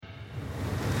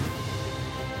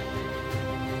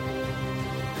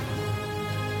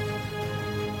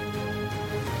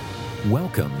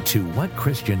Welcome to What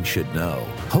Christians Should Know,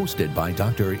 hosted by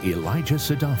Dr. Elijah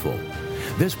Sadafel.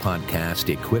 This podcast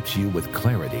equips you with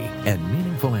clarity and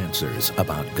meaningful answers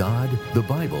about God, the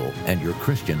Bible, and your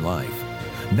Christian life.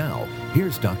 Now,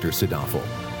 here's Dr. Sadafel.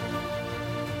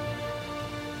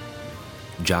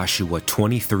 Joshua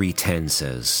 23:10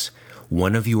 says,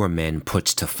 "One of your men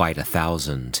puts to fight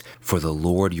 1,000, for the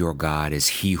Lord your God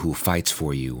is he who fights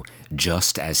for you,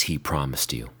 just as he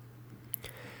promised you."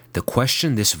 The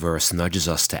question this verse nudges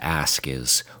us to ask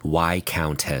is, why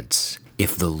count heads?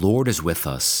 If the Lord is with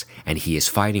us and he is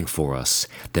fighting for us,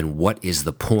 then what is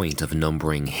the point of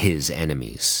numbering his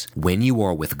enemies? When you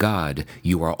are with God,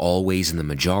 you are always in the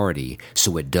majority,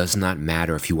 so it does not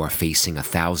matter if you are facing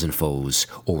 1,000 foes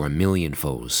or 1,000,000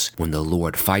 foes. When the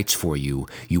Lord fights for you,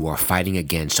 you are fighting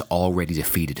against already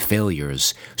defeated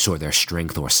failures, so their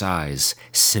strength or size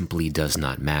simply does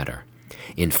not matter.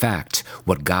 In fact,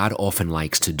 what God often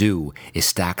likes to do is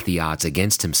stack the odds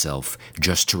against himself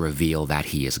just to reveal that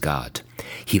he is God.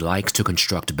 He likes to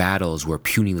construct battles where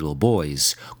puny little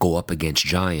boys go up against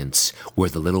giants, where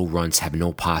the little runts have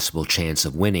no possible chance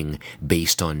of winning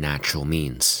based on natural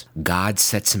means. God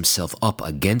sets himself up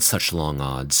against such long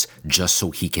odds just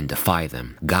so he can defy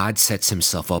them. God sets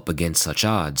himself up against such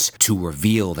odds to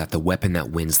reveal that the weapon that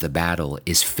wins the battle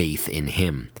is faith in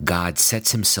him. God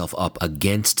sets himself up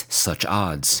against such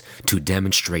odds to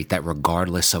demonstrate that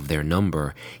regardless of their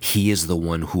number, he is the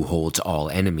one who holds all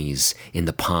enemies in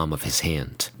the palm of his hand.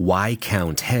 Why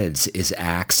count heads is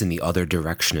asked in the other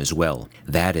direction as well.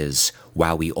 That is,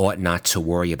 while we ought not to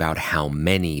worry about how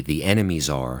many the enemies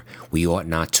are, we ought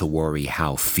not to worry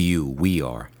how few we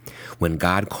are. When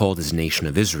God called his nation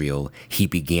of Israel, he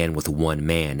began with one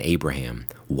man, Abraham.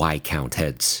 Why count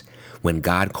heads? When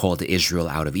God called Israel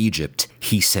out of Egypt,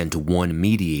 he sent one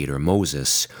mediator,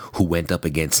 Moses, who went up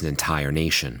against an entire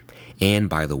nation. And,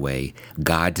 by the way,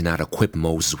 God did not equip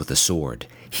Moses with a sword.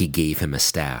 He gave him a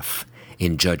staff.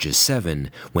 In Judges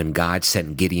 7, when God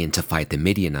sent Gideon to fight the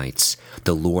Midianites,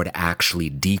 the Lord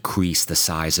actually decreased the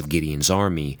size of Gideon's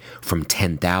army from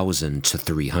 10,000 to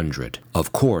 300.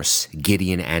 Of course,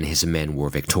 Gideon and his men were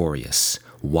victorious.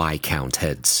 Why count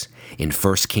heads? In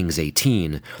 1 Kings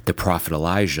 18, the prophet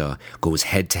Elijah goes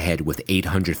head-to-head with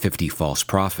 850 false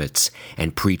prophets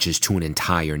and preaches to an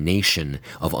entire nation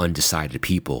of undecided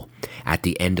people. At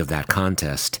the end of that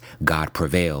contest, God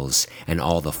prevails, and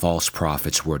all the false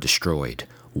prophets were destroyed.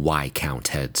 Why count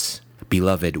heads?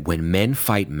 Beloved, when men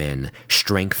fight men,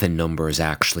 strength and numbers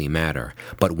actually matter.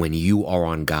 But when you are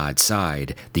on God's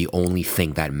side, the only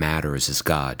thing that matters is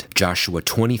God. Joshua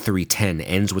 23:10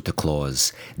 ends with the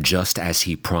clause, "just as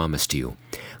he promised you."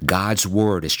 God's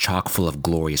word is chock full of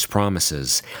glorious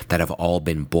promises that have all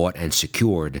been bought and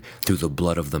secured through the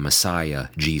blood of the Messiah,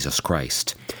 Jesus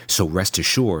Christ. So rest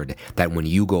assured that when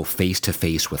you go face to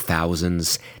face with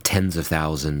thousands, tens of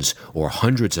thousands, or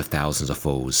hundreds of thousands of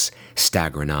foes,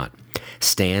 stagger not.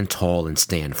 Stand tall and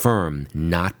stand firm,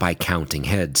 not by counting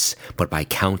heads, but by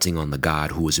counting on the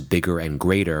God who is bigger and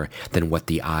greater than what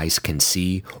the eyes can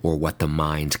see or what the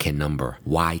mind can number.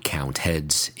 Why count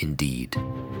heads indeed?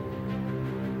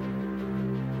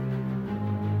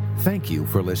 Thank you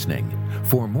for listening.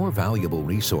 For more valuable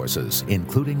resources,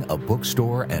 including a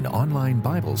bookstore and online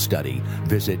Bible study,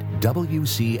 visit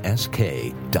wcsk.org.